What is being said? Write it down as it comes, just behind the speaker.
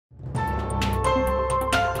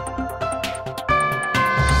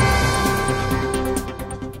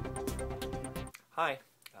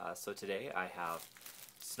So today I have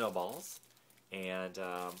snowballs, and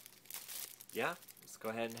yeah, let's go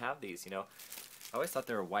ahead and have these. You know, I always thought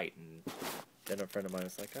they were white, and then a friend of mine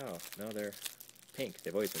was like, "Oh, no, they're pink.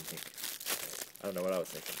 They've always been pink." I don't know what I was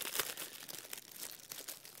thinking.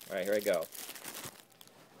 All right, here I go.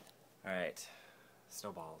 All right,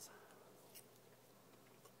 snowballs.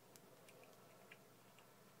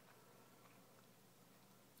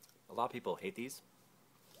 A lot of people hate these.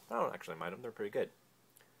 I don't actually mind them. They're pretty good.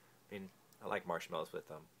 I mean, I like marshmallows with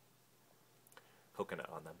coconut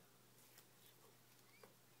on them.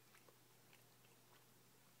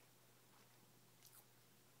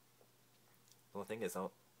 The only thing is, I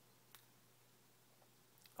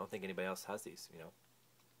don't think anybody else has these, you know,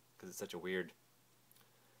 because it's such a weird,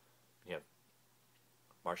 you know,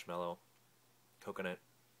 marshmallow, coconut,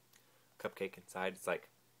 cupcake inside. It's like,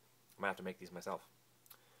 I might have to make these myself.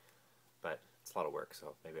 But it's a lot of work,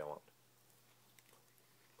 so maybe I won't.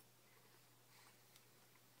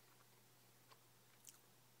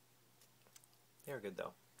 They were good,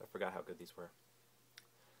 though. I forgot how good these were.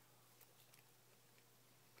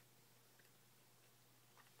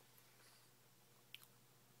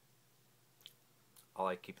 All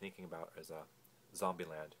I keep thinking about is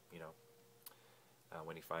Zombieland, you know,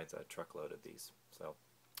 when he finds a truckload of these. So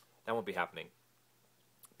that won't be happening.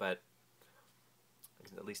 But I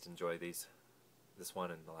can at least enjoy this one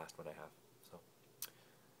and the last one I have. So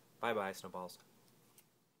bye-bye, snowballs.